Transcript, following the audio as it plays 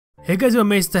Hey guys, you're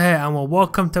Maister here and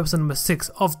welcome to episode number 6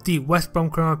 of the West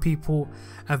Brom Corona people.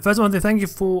 And first I want to thank you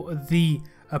for the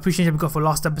appreciation we got for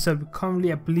last episode. We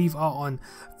currently, I believe, are on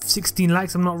 16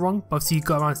 likes, I'm not wrong, but obviously you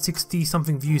got around 60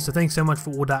 something views, so thanks so much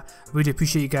for all that. Really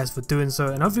appreciate you guys for doing so,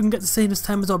 and hopefully we can get the same this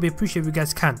time as well. Be appreciative if you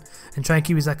guys can, and try and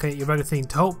keep it like a regular thing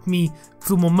to help me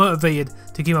feel more motivated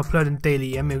to keep uploading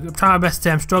daily. I mean, I'm trying my best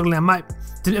today. I'm struggling.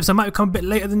 The episode might come a bit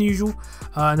later than usual,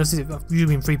 and this is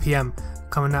usually been 3 PM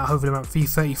coming out, hopefully around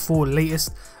 3:34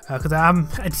 latest, because I am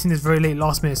editing this very late,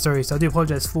 last minute story, so I do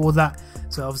apologise for that.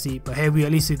 So obviously, but here we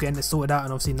at least we're getting it sorted out,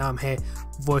 and obviously now I'm here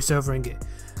voiceovering it.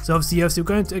 So obviously we're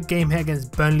going to a game here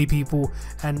against Burnley people,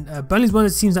 and Burnley's one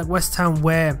of the teams like West Ham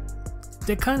where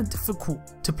they're kind of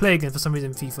difficult to play against for some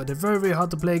reason in FIFA. They're very, very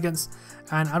hard to play against,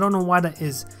 and I don't know why that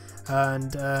is.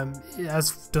 And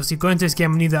as obviously going to this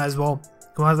game, I knew that as well.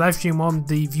 When I was live streaming, one of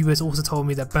the viewers also told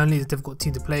me that Burnley is a difficult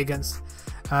team to play against,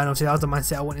 and obviously that was the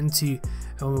mindset I went into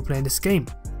when we were playing this game.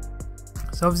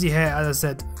 So obviously here, as I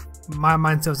said, my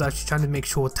mindset was actually trying to make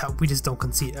sure that we just don't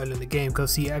concede early in the game,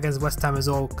 because see, against West Ham as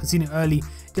well, conceding early,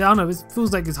 I don't know, it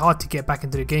feels like it's hard to get back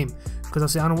into the game, because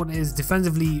obviously I don't know what it is,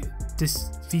 defensively this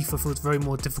FIFA feels very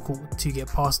more difficult to get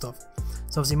past off.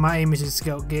 So obviously my aim is just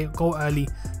to get goal early,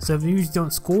 so if we usually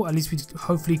don't score, at least we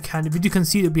hopefully can. If we do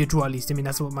concede, it'll be a draw at least. I mean,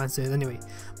 that's what mindset is anyway.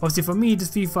 But obviously for me, this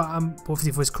FIFA,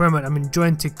 obviously for his career mode, I'm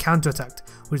enjoying to counter attack,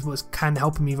 which is what's kind of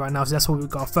helping me right now. So that's why we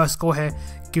got our first goal here,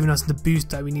 giving us the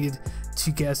boost that we needed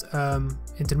to get us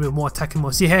into the more attacking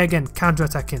mode. See here again, counter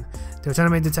attacking. They were trying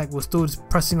to make the attack, we're still just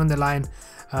pressing on the line.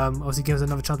 Obviously give us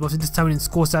another chance. But obviously this time we didn't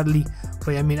score sadly.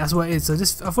 But yeah, I mean, that's what it is. So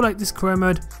just I feel like this career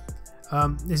mode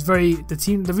is very,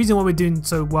 the reason why we're doing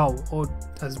so well, or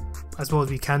as well as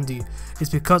we can do, is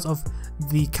because of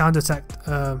the counter-attack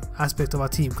aspect of our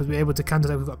team, because we're able to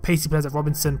counter-attack. We've got pacey players like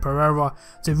Robinson, Pereira,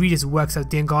 so it really just works out.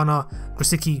 Diangana,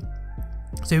 Grosicki,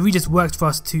 so it really just works for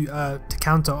us to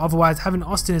counter. Otherwise, having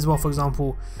Austin as well, for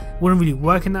example, wouldn't really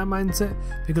work in that mindset,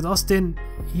 because Austin,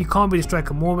 he can't be the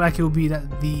striker. More like it will be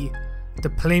that the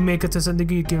playmaker to some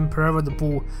degree, giving Pereira the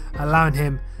ball, allowing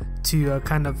him to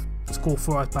kind of score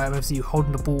for us by MFC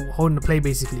holding the ball, holding the play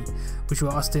basically, which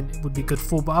Austin would be good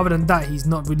for. But other than that, he's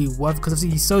not really worth, because obviously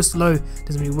he's so slow,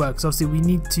 doesn't really work. So obviously we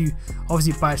need to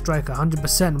obviously buy a striker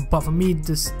 100%. But for me,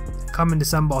 this coming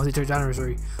December, obviously January,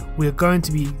 sorry, we're going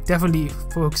to be definitely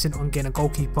focusing on getting a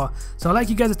goalkeeper. So I'd like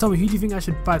you guys to tell me, who do you think I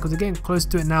should buy, because we're getting close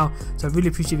to it now. So I really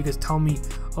appreciate you guys tell me,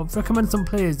 recommend some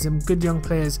players, some good young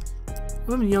players,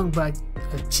 not even young but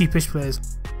cheapish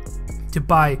players to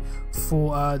buy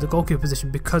for the goalkeeper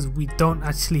position, because we don't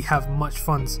actually have much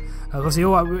funds. Obviously,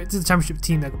 it's a championship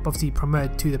team that obviously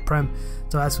promoted to the Prem,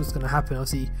 so that's what's going to happen.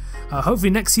 Obviously, hopefully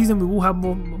next season we will have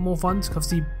more funds.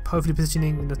 Obviously, hopefully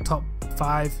positioning in the top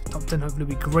 5, top 10 hopefully will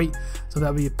be great. So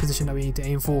that'll be a position that we need to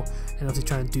aim for, and obviously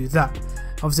try and do that.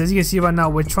 Obviously, as you can see right now,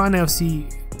 we're trying to obviously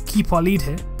keep our lead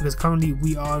here, because currently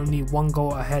we are only 1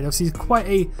 goal ahead. Obviously, it's quite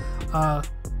a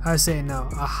how I say it now,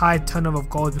 a high turnover of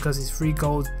goals, because it's 3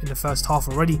 goals in the first half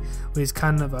already, which is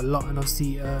kind of a lot. And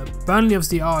obviously Burnley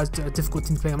obviously are a difficult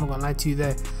team to play, I'm not gonna lie to you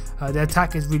there. Their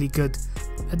attack is really good.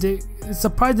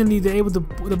 Surprisingly, they're able to,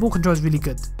 the ball control is really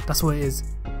good. That's what it is.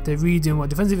 They're really doing well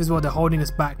defensive as well. They're holding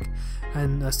us back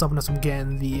and stopping us from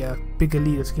getting the bigger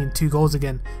lead of getting 2 goals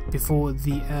again before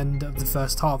the end of the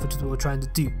first half, which is what we're trying to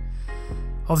do.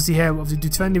 Obviously here, obviously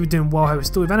defending, we're doing well here. We're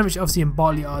still, Ivanovic obviously and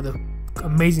Bartley are the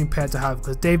amazing pair to have,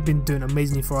 because they've been doing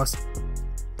amazingly for us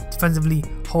defensively,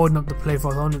 holding up the play for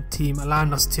us on the team,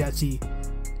 allowing us to actually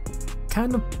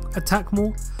kind of attack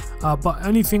more. But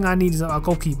only thing I need is our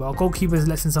goalkeeper. Our goalkeeper is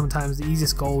less than sometimes the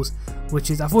easiest goals, which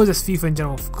is, I thought this FIFA in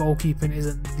general, goalkeeping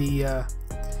isn't the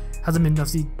hasn't been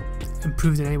obviously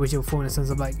improved in any way, shape or form, in the sense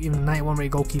of like even a 91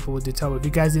 rate goalkeeper would do terrible. If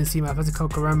you guys didn't see my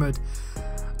Atletico career mode,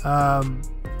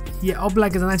 yeah,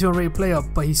 Oblak is a 91 rated player,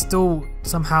 but he still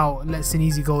somehow lets in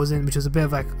easy goals in, which was a bit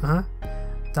of like,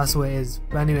 that's what it is.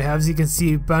 But anyway, as you can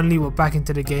see, Burnley were back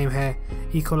into the game here,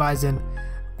 equalising,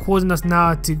 causing us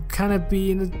now to kind of be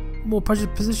in a more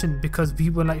pressured position, because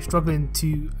people are like struggling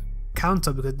to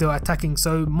counter, because they're attacking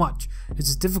so much. It's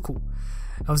just difficult.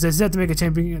 I was decided to make a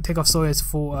change, take off Sawyers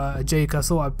for Jay, because I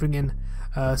thought I'd bring in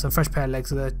some fresh pair of legs,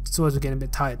 so the Sawyers were getting a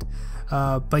bit tired.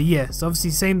 But yeah, so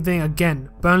obviously same thing again.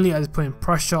 Burnley are just putting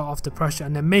pressure after pressure,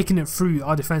 and they're making it through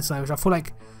our defense line, which I feel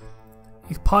like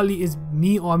it partly is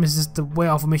me, or it's just the way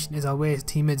our formation is, our way his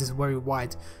team is just very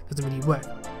wide. Doesn't really work.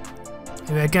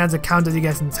 Anyway, again, as a counter, as you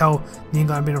guys can tell,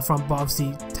 Lingard being in front, but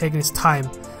obviously taking his time,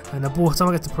 and the ball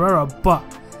someone gets to Pereira, but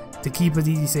the keeper's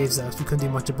easy saves us. We couldn't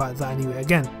do much about that anyway.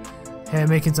 Again, here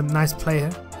making some nice play here.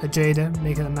 Jada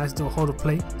making a nice little hold of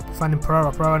play, finding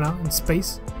Pereira now in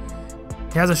space.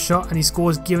 He has a shot and he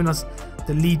scores, giving us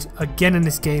the lead again in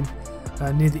this game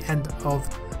near the end of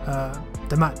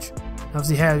the match.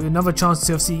 Obviously here another chance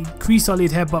to obviously increase our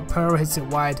lead here, but Pereira hits it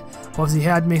wide. Obviously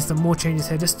here I'd made some more changes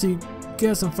here just to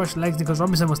get some fresh legs because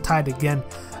Robinson was tired again,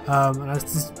 and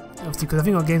obviously because I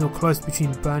think our games were close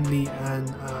between Burnley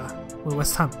and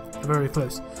West Ham, very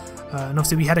close. And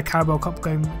obviously we had a Carabao Cup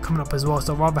game coming up as well,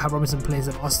 so I'd rather have Robinson playing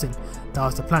instead of Austin. That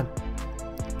was the plan.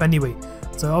 But anyway,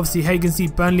 so obviously here you can see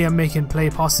Burnley are making play,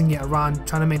 passing it around,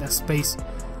 trying to make that space,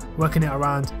 working it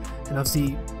around, and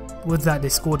obviously with that they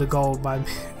scored a goal by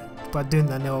doing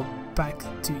that. And they were back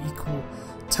to equal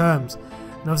terms.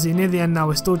 And obviously near the end now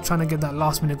we're still trying to get that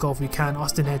last minute goal if we can.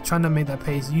 Austin here trying to make that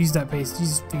pace, use that pace, use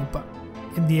his thing, but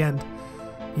in the end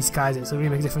he skies it, so it really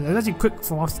makes a difference. It was actually quick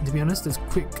from Austin, to be honest. It's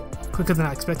quicker than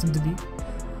I expected him to be,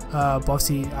 but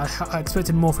obviously I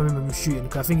expected more from him when he was shooting,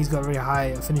 because I think he's got a very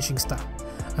high finishing stat,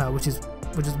 which is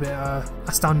a bit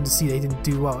astounding to see that he didn't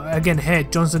do well. Again here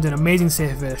Johnson did an amazing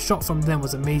save here. Shot from them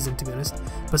was amazing, to be honest,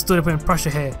 but still they're putting pressure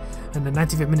here in the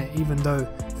 95th minute, even though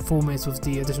 4 minutes was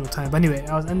the additional time. But anyway,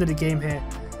 I was end of the game here.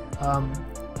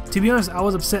 To be honest, I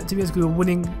was upset, to be honest, because we were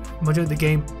winning majority of the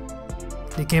game.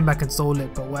 They came back and stole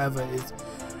it, but whatever it is,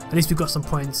 at least we got some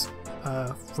points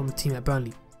from a team at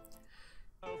Burnley.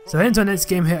 So heading to our next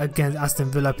game here against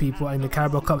Aston Villa, people, in the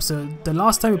Carabao Cup. So the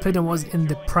last time we played them was in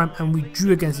the Prem and we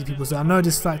drew against these people, so I know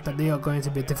this fact that they are going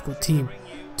to be a difficult team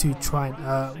to try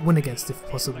and win against if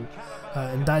possible,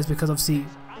 and that is because obviously,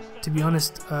 to be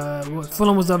honest,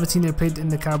 Fulham was the other team they played in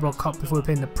the Carabao Cup before we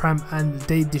played in the Prem, and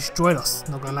they destroyed us.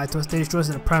 Not gonna lie to us, they destroyed us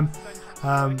in the Prem,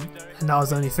 and that was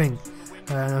the only thing.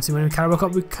 And obviously when in the Carabao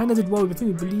Cup we kind of did well. I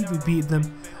think we believe we beat them,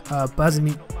 but doesn't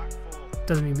mean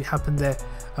it happened there.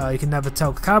 You can never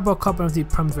tell. Carabao Cup and obviously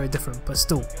Prem is very different, but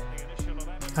still,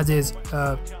 as is,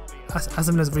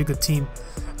 Aston Villa is a very good team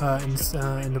in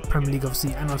the Premier League,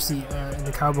 obviously, and obviously in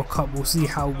the Carabao Cup we'll see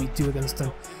how we do against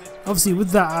them. Obviously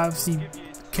with that, I obviously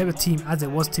kept the team as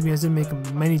it was. To me, I didn't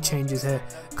make many changes here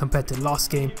compared to last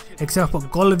game, except for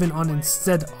Golovin on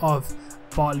instead of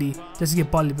Bartley, just to give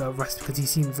Bartley a bit of rest because he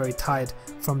seemed very tired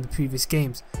from the previous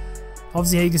games.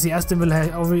 Obviously here you can see Aston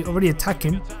Villa already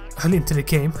attacking early into the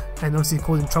game and obviously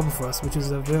causing trouble for us, which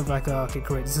is a bit of like, okay,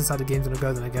 great, this is how the game's gonna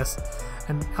go then, I guess.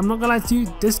 And I'm not gonna lie to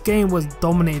you, this game was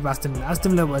dominated by Aston Villa.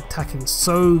 Aston Villa were attacking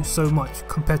so much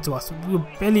compared to us. We were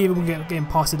barely able to getting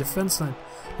past the defence line.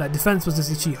 Like, defence was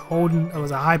just actually holding, it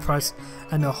was a high price,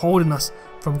 and they're holding us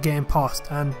from getting past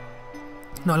and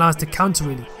not allowing us to counter,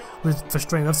 really, which is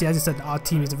frustrating. Obviously, as I said, our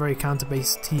team is a very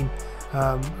counter-based team,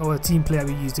 or the team play that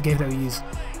we use, the game that we use.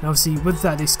 And obviously with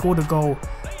that, they scored a goal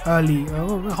early,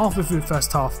 halfway through the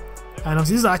first half. And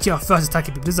obviously this is actually our first attack,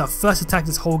 people. This is our first attack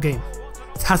this whole game.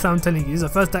 That's how I'm telling you. This is our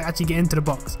first attack actually get into the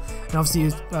box. And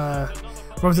obviously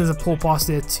Robinson's a poor pass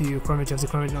there to Bromwich. Obviously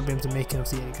Bromwich not being able to make it.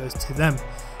 Obviously it goes to them.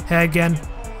 Here again,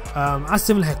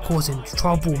 Aston Villa had causing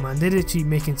trouble, man. They're literally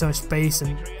making so much space,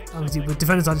 and obviously the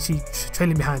defenders are actually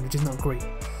trailing behind, which is not great.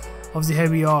 Obviously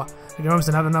here we are.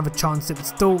 Robinson have another chance, but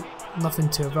still nothing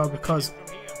to avail because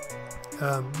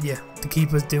yeah, the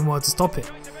keepers didn't want to stop it.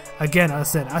 Again, as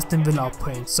I said, Aston Villa are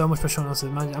putting so much pressure on us.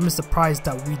 I'm just surprised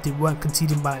that we weren't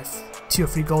conceding by 2 or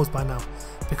 3 goals by now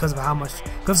because of how much.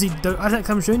 Because the Ajax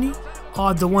Camshoni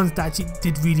are the ones that actually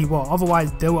did really well.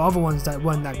 Otherwise, there were other ones that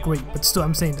weren't that great. But still,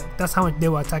 I'm saying that's how much they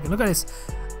were attacking. Look at this.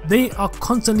 They are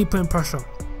constantly putting pressure.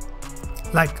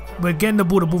 Like, we're getting the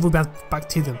ball back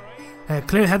to them.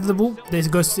 Clear head of the ball.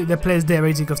 Their players there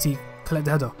ready to obviously collect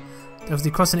the header.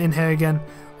 Obviously crossing in here again.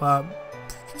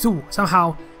 So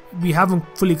somehow we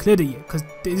haven't fully cleared it yet because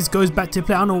this goes back to the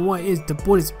player. I don't know what it is. The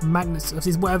ball is magnets.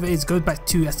 Whatever it is goes back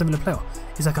to Aston Villa player.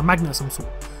 It's like a magnet of some sort.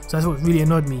 So that's what really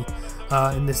annoyed me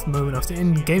in this moment after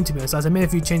in the game, to be honest. As I made a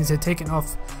few changes here, taking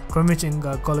off Bromwich and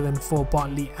Golovin for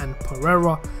Bartley and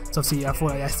Pereira. So obviously I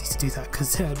thought I asked to do that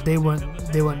because they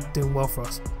weren't doing well for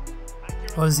us.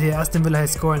 Obviously Aston Villa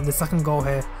is scoring the second goal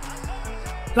here.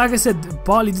 Like I said,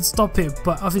 Bartley did stop it,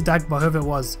 but obviously Dagba, whoever it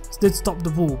was, did stop the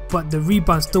ball, but the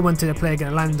rebound still went to the player again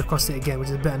and landed across it again, which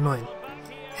is a bit annoying.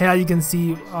 Here you can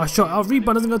see our shot, our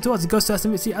rebound doesn't go to us, it goes to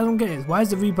Aston Villa. See, I don't get it. Why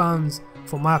is the rebounds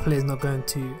for my players not going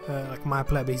to, like my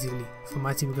player basically, for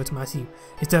my team to go to my team?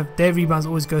 Instead of their rebounds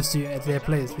always goes to their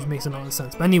players, which makes a lot of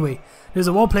sense. But anyway, there's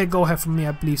a well-played goal here from me,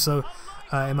 I believe so,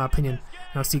 in my opinion.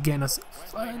 And obviously getting us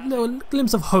a little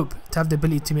glimpse of hope to have the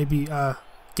ability to maybe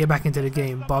get back into the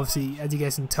game. But obviously, as you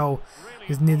guys can tell,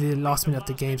 it's nearly the last minute of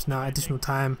the games now, additional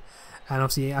time, and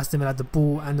obviously Aston Villa had the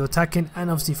ball and they're attacking, and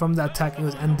obviously from that attack it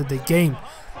was end of the game.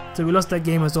 So we lost that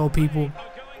game as well, people.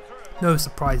 No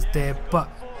surprise there, but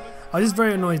I was just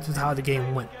very annoyed with how the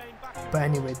game went. But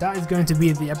anyway, that is going to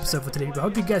be the episode for today. But I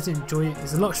hope you guys enjoy it.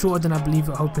 It's a lot shorter than I believe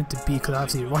it hoping to be because I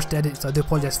obviously rushed edit, so I do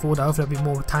apologize for that. Hopefully there'll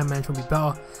be more time management will be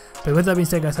better. But with that being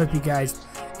said guys, hope you guys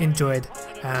enjoyed,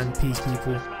 and peace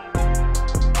people.